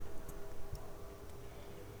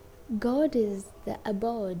God is the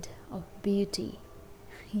abode of beauty.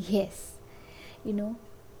 Yes, you know,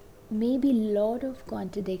 maybe lot of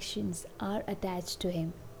contradictions are attached to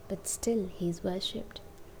him, but still he is worshipped.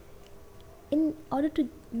 In order to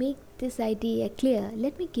make this idea clear,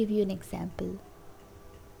 let me give you an example.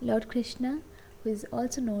 Lord Krishna, who is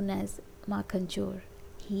also known as Makhanchor,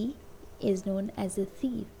 he is known as a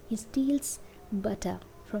thief. He steals butter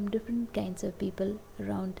from different kinds of people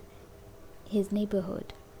around his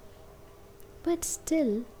neighborhood. But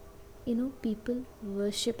still, people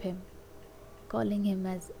worship him, calling him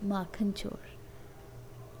as Makhanchor.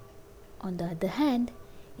 On the other hand,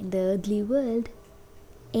 in the earthly world,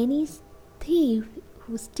 any thief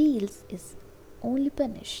who steals is only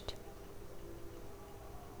punished.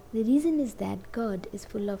 The reason is that God is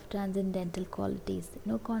full of transcendental qualities.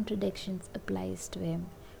 No contradictions applies to him.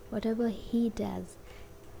 Whatever he does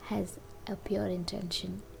has a pure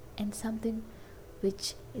intention and something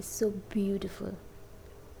which is so beautiful.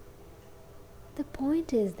 The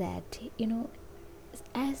point is that,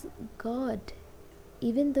 as God,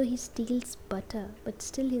 even though he steals butter, but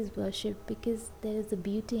still he is worshipped because there is a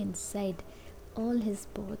beauty inside all his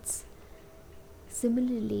thoughts.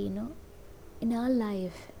 Similarly, in our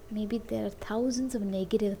life, maybe there are thousands of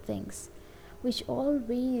negative things which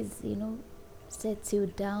always, sets you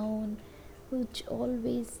down, which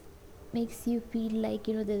always makes you feel like,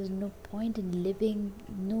 there's no point in living,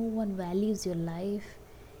 no one values your life,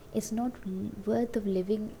 it's not worth of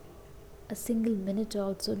living a single minute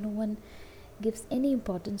also, no one gives any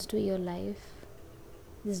importance to your life,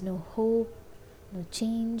 there's no hope, no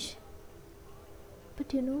change.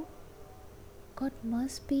 But God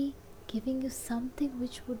must be giving you something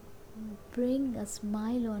which would bring a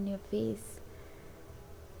smile on your face.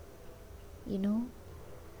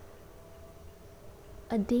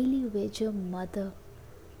 A daily wager mother,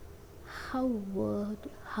 how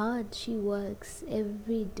hard she works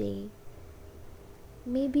every day.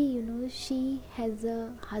 Maybe she has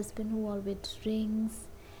a husband who always drinks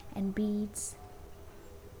and beats,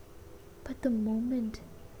 but the moment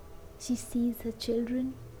she sees her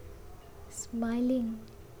children smiling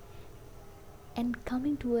and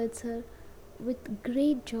coming towards her with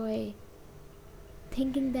great joy,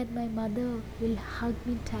 thinking that my mother will hug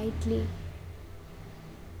me tightly,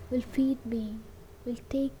 will feed me, will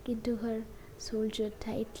take into her soldier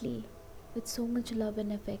tightly with so much love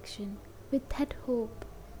and affection. With that hope,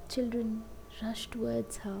 children rush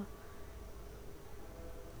towards her.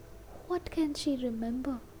 What can she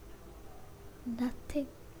remember? Nothing.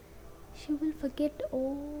 She will forget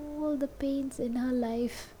all the pains in her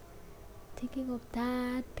life, thinking of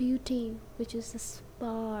that beauty which is the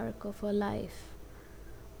spark of her life.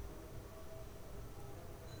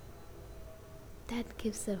 That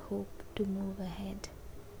gives her hope to move ahead.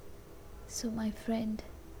 So, my friend,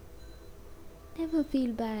 never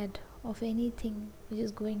feel bad of anything which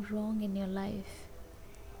is going wrong in your life.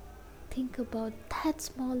 Think about that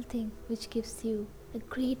small thing which gives you a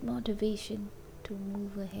great motivation to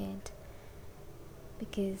move ahead,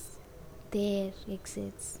 because there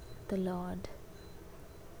exists the Lord.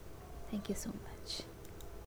 Thank you so much.